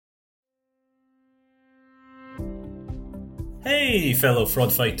Hey, fellow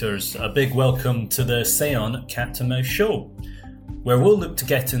fraud fighters, a big welcome to the Seon Cat to Mouse show, where we'll look to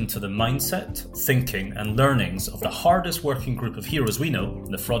get into the mindset, thinking, and learnings of the hardest working group of heroes we know,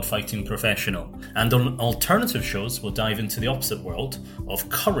 the fraud fighting professional. And on alternative shows, we'll dive into the opposite world of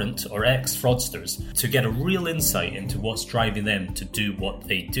current or ex-fraudsters to get a real insight into what's driving them to do what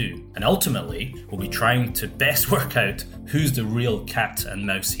they do. And ultimately, we'll be trying to best work out who's the real cat and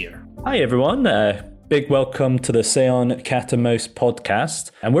mouse here. Hi everyone, big welcome to the Seon Cat and Mouse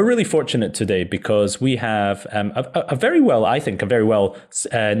podcast. And we're really fortunate today because we have a very well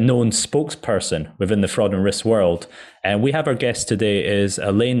known spokesperson within the fraud and risk world. And we have our guest today is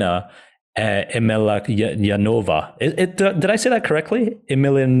Elena Emelianova. Did I say that correctly?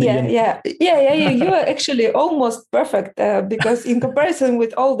 Yeah. You are actually almost perfect because in comparison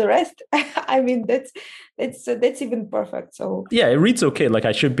with all the rest, I mean, that's even perfect. So yeah, it reads okay. Like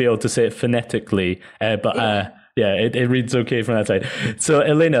I should be able to say it phonetically, but it reads okay from that side. So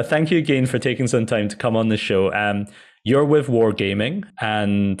Elena, thank you again for taking some time to come on the show. You're with Wargaming,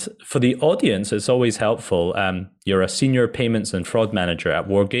 and for the audience, it's always helpful. You're a senior payments and fraud manager at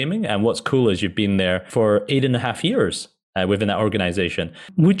Wargaming, and what's cool is you've been there for 8.5 years within that organization.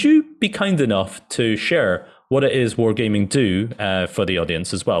 Would you be kind enough to share what it is Wargaming do for the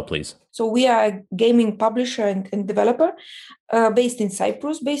audience as well, please? So we are a gaming publisher and developer based in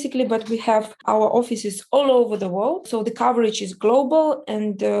Cyprus, basically, but we have our offices all over the world. So the coverage is global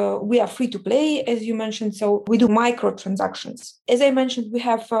and we are free to play, as you mentioned. So we do microtransactions. As I mentioned, we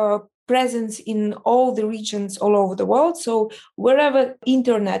have presence in all the regions all over the world. So wherever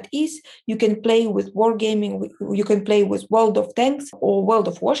internet is, you can play with Wargaming, you can play with World of Tanks or World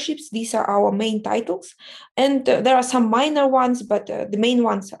of Warships. These are our main titles. And there are some minor ones, but the main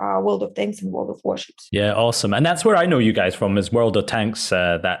ones are World of Tanks and World of Warships. Yeah, awesome. And that's where I know you guys from, is World of Tanks,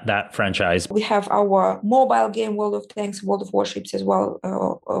 that franchise. We have our mobile game, World of Tanks, World of Warships as well,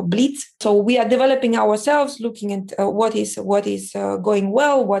 Blitz. So we are developing ourselves, looking at what is going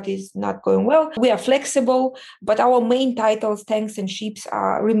well, what is not going well. We are flexible, but our main titles, tanks and ships,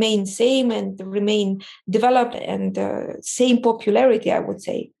 remain same and remain developed and same popularity, I would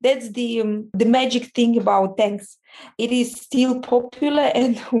say. That's the magic thing about tanks. It is still popular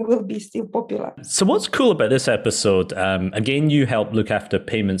and will be still popular. So what's cool about this episode, again, you help look after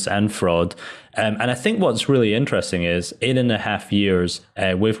payments and fraud. And I think what's really interesting is 8.5 years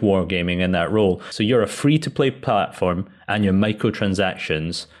with Wargaming in that role. So you're a free-to-play platform and your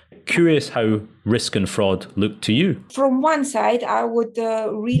microtransactions. Curious how risk and fraud look to you. From one side, I would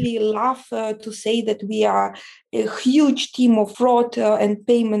really love to say that we are a huge team of fraud and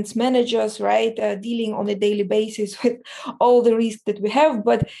payments managers, right, dealing on a daily basis with all the risks that we have.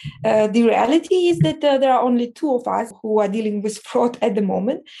 But the reality is that there are only two of us who are dealing with fraud at the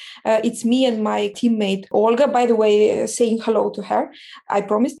moment. It's me and my teammate, Olga, by the way, saying hello to her, I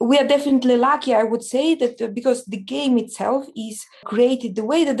promised. We are definitely lucky, I would say, that because the game itself is created the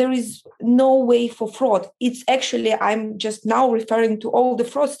way that there is no way for fraud. It's actually, I'm just now referring to all the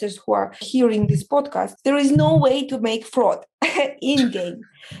fraudsters who are hearing this podcast. There is no way to make fraud in game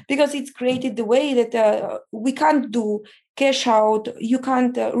because it's created the way that we can't do cash out, you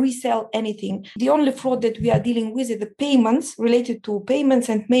can't resell anything. The only fraud that we are dealing with is the payments, related to payments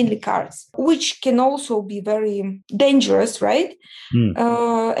and mainly cards, which can also be very dangerous, right?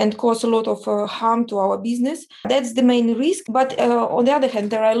 And cause a lot of harm to our business. That's the main risk. But on the other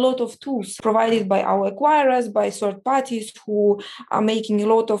hand, there are a lot of tools provided by our acquirers, by third parties who are making a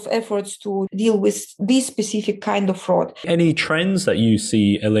lot of efforts to deal with this specific kind of fraud. Any trends that you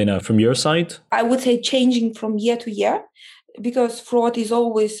see, Elena, from your side? I would say changing from year to year, because fraud is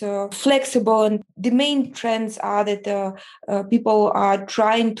always flexible. And the main trends are that people are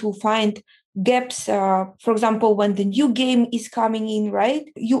trying to find gaps. For example, when the new game is coming in, right?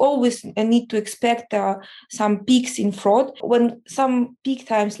 You always need to expect some peaks in fraud. When some peak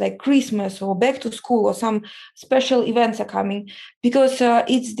times like Christmas or back to school or some special events are coming, because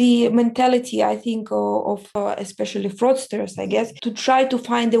it's the mentality, I think, of especially fraudsters, I guess, to try to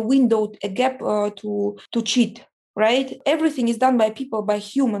find a window, a gap to cheat. Right? Everything is done by people, by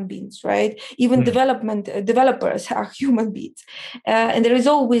human beings, right? Even developers are human beings. And there is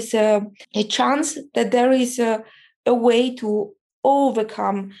always a chance that there is a way to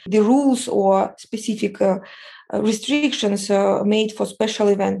overcome the rules or specific restrictions made for special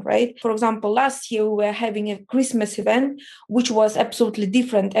event, right? For example, last year we were having a Christmas event, which was absolutely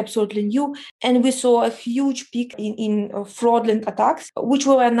different, absolutely new. And we saw a huge peak in fraudulent attacks, which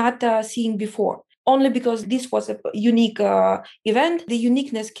we were not seeing before. Only because this was a unique event. The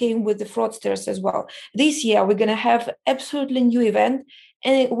uniqueness came with the fraudsters as well. This year, we're going to have absolutely new event.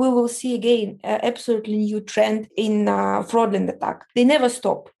 And we will see again absolutely new trend in fraudulent attack. They never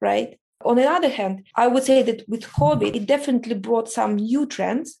stop, right? On the other hand, I would say that with COVID, it definitely brought some new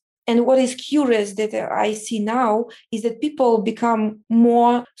trends. And what is curious that I see now is that people become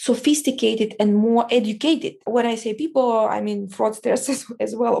more sophisticated and more educated. When I say people, I mean fraudsters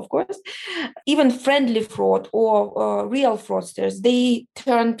as well, of course. Even friendly fraud or real fraudsters, they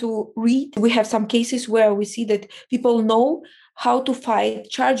turn to read. We have some cases where we see that people know how to fight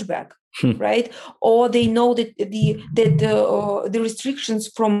chargeback. Right, or they know that the restrictions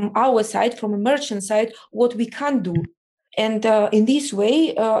from our side, from a merchant side, what we can't do. And in this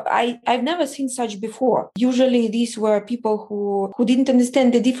way, I've never seen such before. Usually, these were people who didn't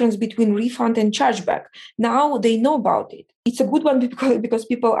understand the difference between refund and chargeback. Now they know about it. It's a good one because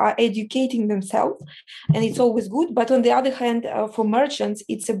people are educating themselves, and it's always good. But on the other hand, for merchants,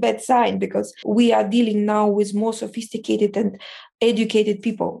 it's a bad sign because we are dealing now with more sophisticated and educated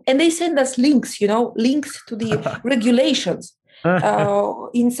people. And they send us links to the regulations.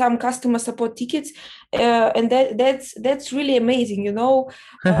 In some customer support tickets, and that's really amazing.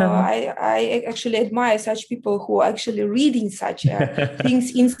 I actually admire such people who are actually reading such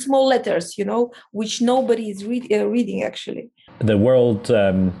things in small letters, which nobody is reading actually. The world,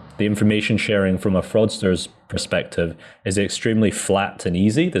 the information sharing from a fraudster's perspective is extremely flat and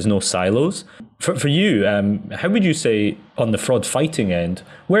easy. There's no silos. For you, how would you say on the fraud fighting end,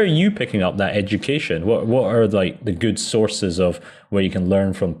 where are you picking up that education? What are like the good sources of where you can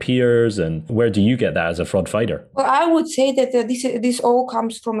learn from peers, and where do you get that as a fraud fighter? Well, I would say that this all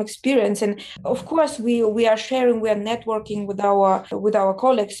comes from experience, and of course we are sharing, we are networking with our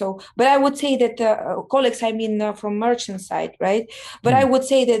colleagues. So, but I would say that colleagues, I mean from merchant side, right? But I would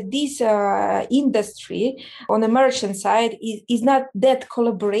say that this industry on the merchant side is not that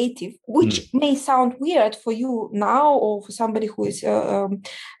collaborative, which may sound weird for you now or for somebody who is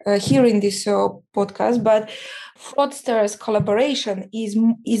hearing this podcast, but fraudsters' collaboration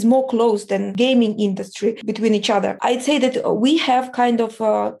is more close than gaming industry between each other. I'd say that we have kind of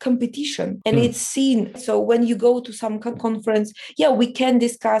a competition, and it's seen. So when you go to some conference, we can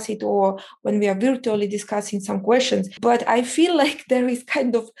discuss it, or when we are virtually discussing some questions. But I feel like there is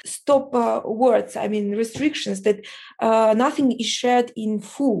kind of stop words, I mean restrictions, that nothing is shared in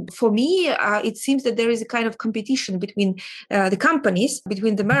full. For me, it seems that there is a kind of competition between the companies,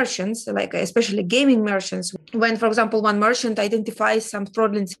 between the merchants, like especially gaming merchants. When, for example, one merchant identifies some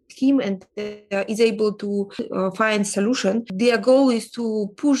fraudulent scheme and is able to find solution, their goal is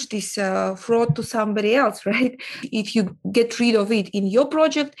to push this fraud to somebody else, right? If you get rid of it in your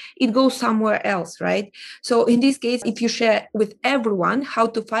project, it goes somewhere else, right? So in this case, if you share with everyone how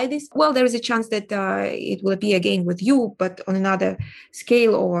to fight this, well, there is a chance that it will be again with you, but on another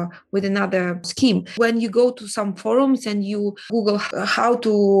scale or with another scheme. When you go to some forums and you Google how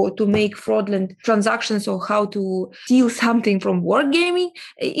to make fraudulent transactions or how to steal something from wargaming,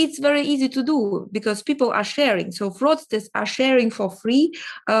 it's very easy to do because people are sharing. So fraudsters are sharing for free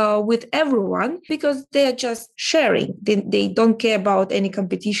with everyone because they are just sharing. They don't care about any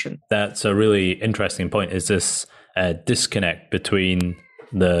competition. That's a really interesting point. Is this disconnect between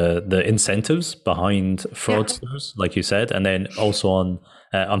the incentives behind fraudsters, like you said, and then also on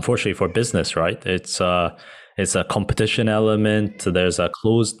unfortunately for business, right? It's a competition element. There's a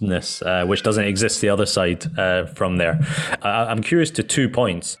closedness, which doesn't exist the other side from there. I'm curious to 2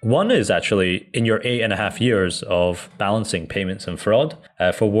 points. One is actually in your 8.5 years of balancing payments and fraud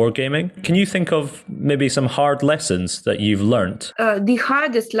for wargaming, can you think of maybe some hard lessons that you've learned? The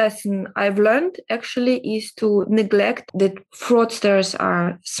hardest lesson I've learned actually is to neglect that fraudsters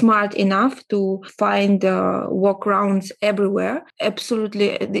are smart enough to find workarounds everywhere.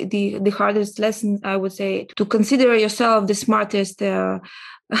 Absolutely, the hardest lesson, I would say, to consider yourself the smartest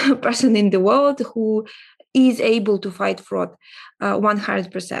person in the world who is able to fight fraud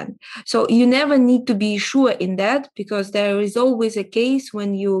 100%. So you never need to be sure in that, because there is always a case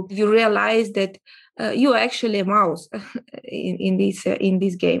when you realize that you are actually a mouse in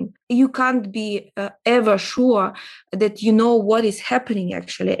this game. You can't be ever sure that you know what is happening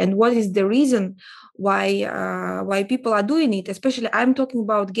actually and what is the reason why people are doing it. Especially, I'm talking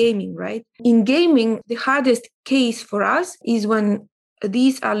about gaming, right? In gaming, the hardest case for us is when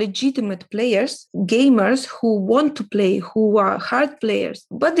these are legitimate players, gamers who want to play, who are hard players,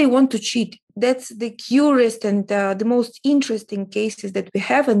 but they want to cheat. That's the curious and the most interesting cases that we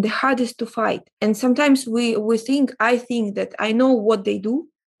have and the hardest to fight. And sometimes I think that I know what they do,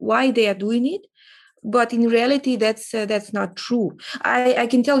 why they are doing it, But in reality, that's not true. I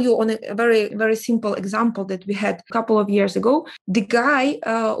can tell you on a very, very simple example that we had a couple of years ago. The guy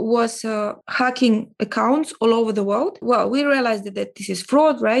was hacking accounts all over the world. Well, we realized that this is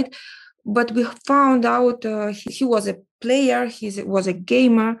fraud, right? But we found out he was a player, he was a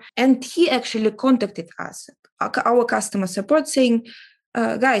gamer, and he actually contacted us, our customer support, saying,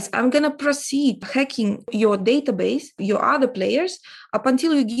 guys, I'm going to proceed hacking your database, your other players, up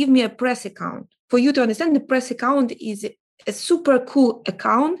until you give me a press account. For you to understand, the press account is a super cool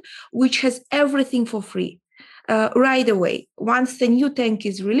account which has everything for free. Right away. Once the new tank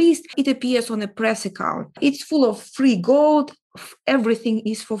is released, it appears on a press account. It's full of free gold. Everything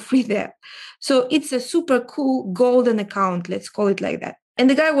is for free there. So it's a super cool golden account. Let's call it like that. And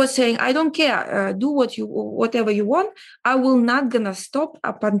the guy was saying, I don't care, do whatever you want. I will not gonna stop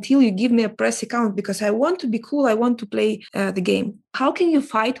up until you give me a press account because I want to be cool. I want to play the game. How can you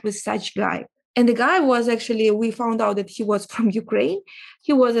fight with such guy? And the guy was actually, we found out that he was from Ukraine.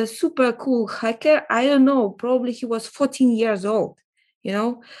 He was a super cool hacker. I don't know, probably he was 14 years old,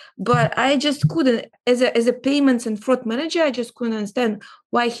 but I just couldn't, as a payments and fraud manager, I just couldn't understand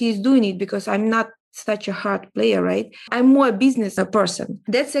why he's doing it because I'm not such a hard player, right? I'm more a business person.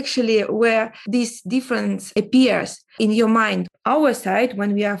 That's actually where this difference appears in your mind. Our side,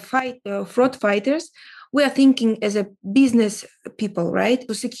 when we are fraud fighters, we are thinking as a business people, right?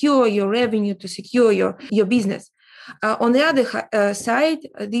 To secure your revenue, to secure your business. On the other side,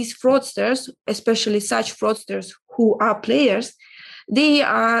 these fraudsters, especially such fraudsters who are players, they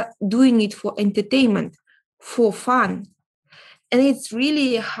are doing it for entertainment, for fun. And it's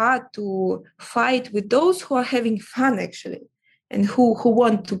really hard to fight with those who are having fun, actually, and who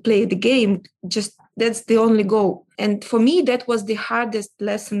want to play the game. Just that's the only goal. And for me, that was the hardest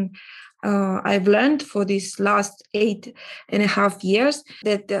lesson I've learned for these last 8.5 years,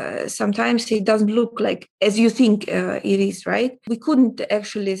 that sometimes it doesn't look like as you think it is, right? We couldn't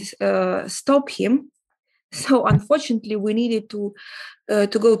actually stop him. So unfortunately, we needed to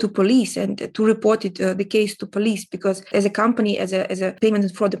go to police and to report the case to police, because as a company, as a payment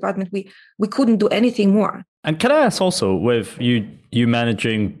and fraud department, we couldn't do anything more. And can I ask also, with you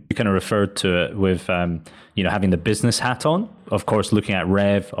managing, you kind of referred to it with having the business hat on, of course, looking at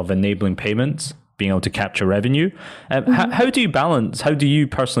rev, of enabling payments, being able to capture revenue. How do you balance? How do you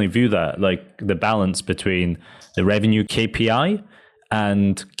personally view that, like the balance between the revenue KPI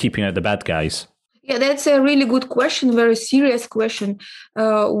and keeping out the bad guys? Yeah, that's a really good question, very serious question,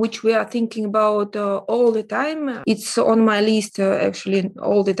 which we are thinking about all the time. It's on my list, actually,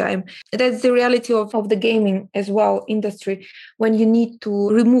 all the time. That's the reality of the gaming as well industry, when you need to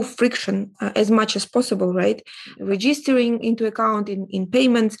remove friction as much as possible, right? Registering into account in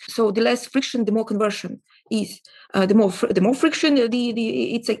payments. So the less friction, the more conversion is. The more friction,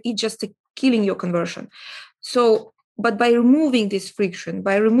 it's just killing your conversion. So, but by removing this friction,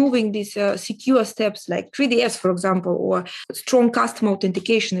 by removing these secure steps like 3DS, for example, or strong customer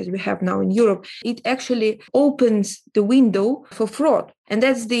authentication as we have now in Europe, it actually opens the window for fraud. And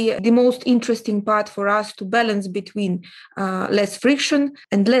that's the most interesting part for us, to balance between less friction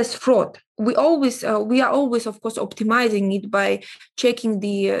and less fraud. We are always, of course, optimizing it by checking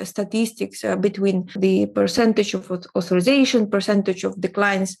the statistics between the percentage of authorization, percentage of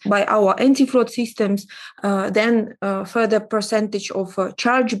declines by our anti-fraud systems, then further percentage of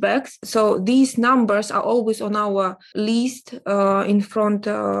chargebacks. So these numbers are always on our list in front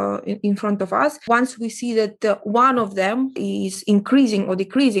of us. Once we see that one of them is increasing or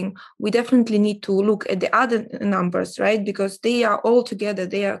decreasing, we definitely need to look at the other numbers, right? Because they are all together,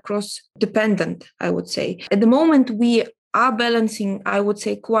 they are cross-dependent, I would say. At the moment, we are balancing, I would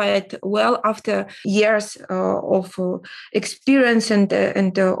say, quite well after years of experience and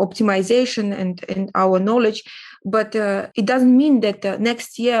optimization and our knowledge. But it doesn't mean that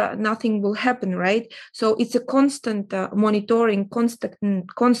next year nothing will happen, right? So it's a constant monitoring,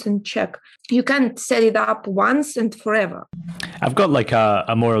 constant check. You can't set it up once and forever. I've got like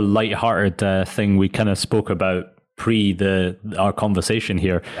a more lighthearted thing we kind of spoke about our conversation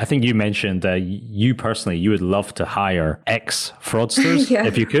here. I think you mentioned you personally, you would love to hire ex-fraudsters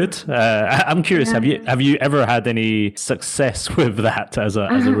if you could. I'm curious, have you ever had any success with that as a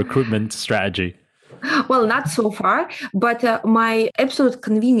recruitment strategy? Well, not so far, but my absolute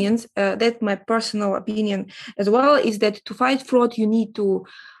convenience, that's my personal opinion as well, is that to fight fraud, you need to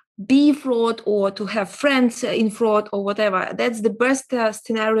be fraud or to have friends in fraud or whatever. That's the best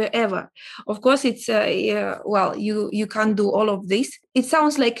scenario ever. Of course, it's, you can't do all of this. It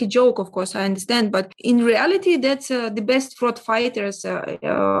sounds like a joke, of course, I understand, but in reality, that's the best fraud fighters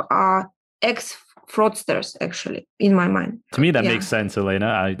are ex fraudsters, actually, in my mind. To me, that makes sense, Elena.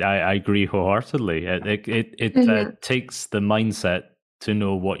 I agree wholeheartedly. It takes the mindset to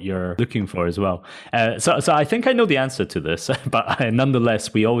know what you're looking for as well. So I think I know the answer to this, but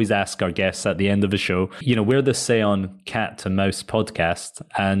nonetheless, we always ask our guests at the end of the show, we're the Seon Cat to Mouse podcast.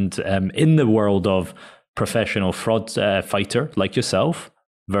 And in the world of professional fraud fighter like yourself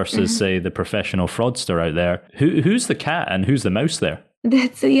versus, say, the professional fraudster out there, who's the cat and who's the mouse there?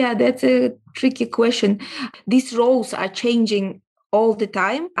 That's a tricky question. These roles are changing all the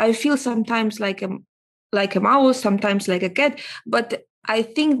time. I feel sometimes like a mouse, sometimes like a cat, but I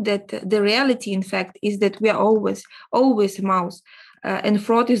think that the reality, in fact, is that we are always a mouse, and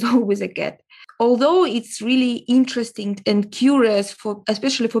fraud is always a cat. Although it's really interesting and curious,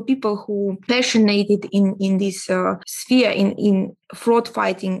 especially for people who are passionate in this sphere, in fraud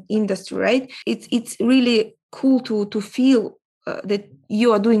fighting industry, right? It's really cool to feel that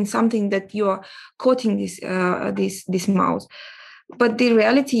you are doing something, that you are coating this mouse. But the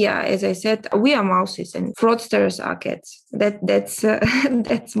reality, as I said, we are mouses and fraudsters are cats.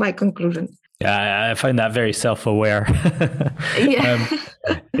 That's my conclusion. Yeah, I find that very self-aware. Yeah.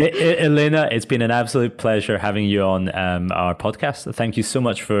 Elena, it's been an absolute pleasure having you on our podcast. Thank you so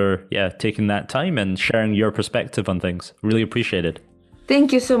much for taking that time and sharing your perspective on things. Really appreciate it.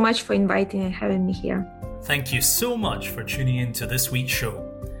 Thank you so much for inviting and having me here. Thank you so much for tuning in to this week's show.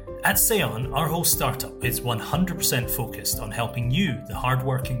 At Seon, our whole startup is 100% focused on helping you, the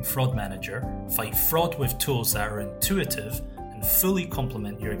hardworking fraud manager, fight fraud with tools that are intuitive and fully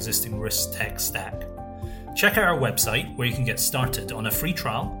complement your existing risk tech stack. Check out our website where you can get started on a free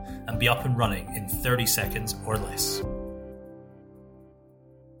trial and be up and running in 30 seconds or less.